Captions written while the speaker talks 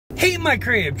Hey, my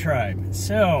creative tribe.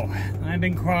 So, I've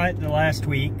been quiet the last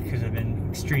week because I've been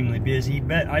extremely busy,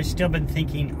 but I've still been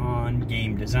thinking on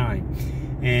game design.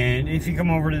 And if you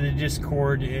come over to the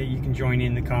Discord, you can join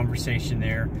in the conversation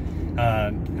there.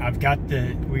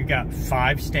 We've got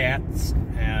 5 stats,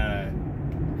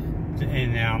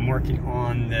 and now I'm working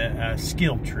on the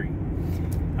skill tree.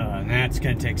 And that's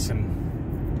going to take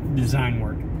some design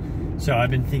work. So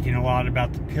I've been thinking a lot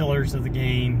about the pillars of the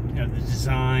game, the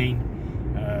design,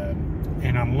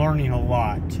 and I'm learning a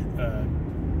lot.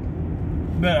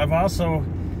 But I've also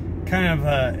kind of,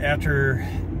 after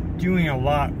doing a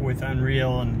lot with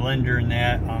Unreal and Blender and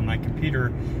that on my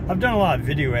computer, I've done a lot of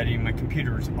video editing. My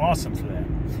computer is awesome for that.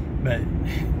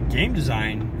 But game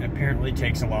design apparently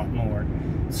takes a lot more.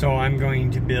 So I'm going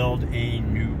to build a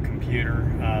new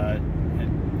computer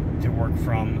to work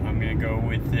from. I'm going to go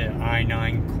with the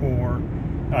i9 core,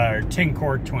 or 10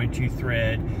 core, 22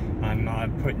 thread.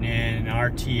 I'm putting in an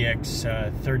RTX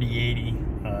 3080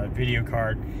 video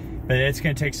card, but it's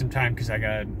going to take some time because I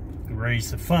got to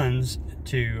raise the funds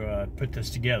to put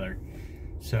this together.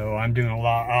 So I'm doing a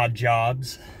lot of odd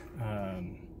jobs, a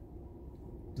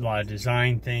lot of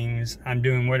design things. I'm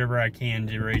doing whatever I can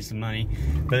to raise the money,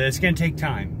 but it's going to take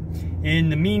time. In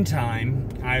the meantime,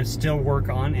 I still work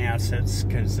on assets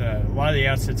because a lot of the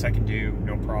assets I can do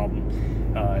no problem.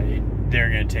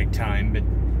 They're going to take time, but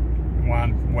while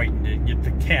I'm waiting to get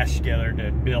the cash together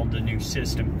to build the new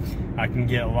system, I can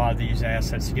get a lot of these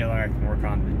assets together. I can work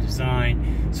on the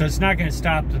design. So it's not going to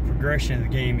stop the progression of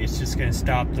the game. It's just going to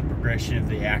stop the progression of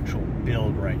the actual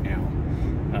build right now.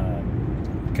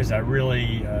 Because I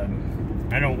really,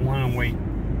 I don't want to wait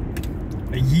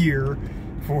a year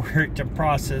for it to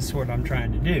process what I'm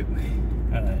trying to do.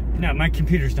 Now, my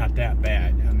computer's not that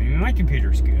bad. I mean, my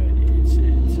computer's good.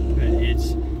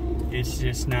 It's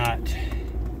just not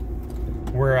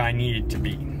where I need it to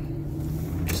be.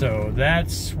 So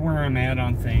that's where I'm at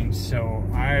on things. So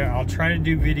I'll try to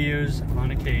do videos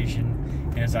on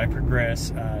occasion as I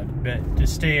progress, but to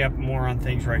stay up more on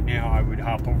things right now, I would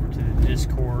hop over to the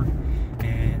Discord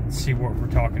and see what we're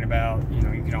talking about. You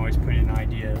know, you can always put in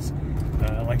ideas.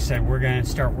 Like I said, we're going to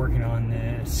start working on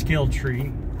the skill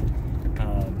tree.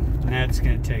 And that's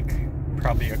going to take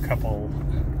probably a couple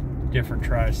different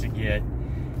tries to get.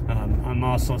 I'm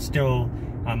also still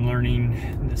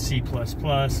learning the C++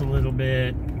 a little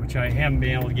bit, which I haven't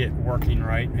been able to get working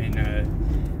right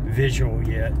in visual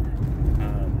yet.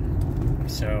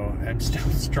 So I'm still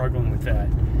struggling with that.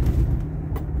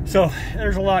 So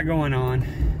there's a lot going on,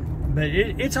 but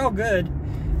it's all good.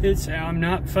 I'm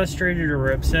not frustrated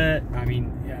or upset. I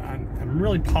mean, I'm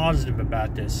really positive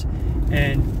about this,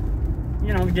 and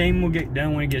you know, the game will get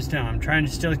done when it gets done. I'm trying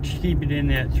to still keep it in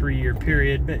that 3-year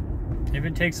period, but if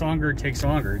it takes longer, it takes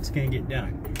longer. It's gonna get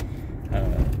done.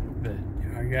 But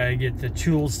I gotta get the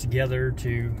tools together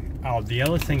to. Oh, the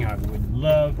other thing I would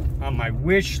love on my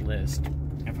wish list,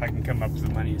 if I can come up with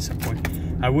the money at some point,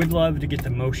 I would love to get the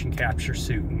motion capture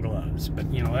suit and gloves.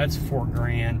 But you know, that's $4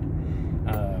 grand,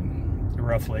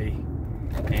 roughly.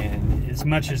 And as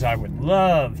much as I would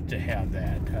love to have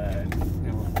that,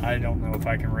 you know, I don't know if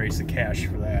I can raise the cash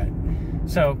for that.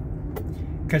 So,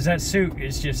 because that suit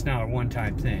is just not a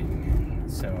one-time thing.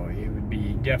 So it would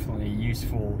be definitely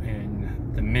useful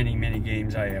in the many, many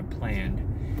games I have planned.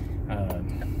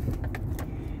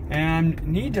 And I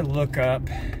need to look up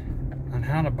on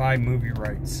how to buy movie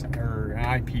rights or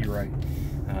an IP right.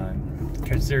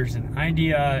 Because there's an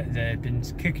idea that had been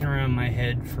kicking around my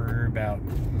head for about,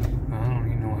 I don't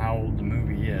even know how old the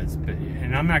movie is, but,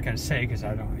 and I'm not going to say because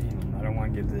I don't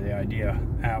want to give the idea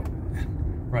out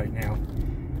right now.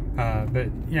 But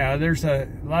yeah, there's a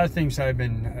lot of things I've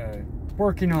been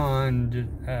working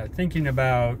on, thinking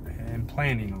about, and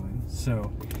planning on.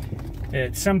 So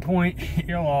at some point,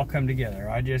 it'll all come together.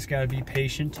 I just got to be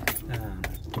patient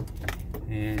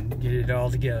and get it all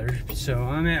together. So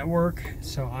I'm at work,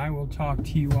 so I will talk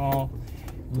to you all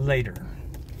later.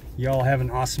 Y'all have an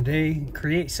awesome day.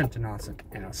 Create something awesome,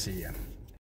 and I'll see you.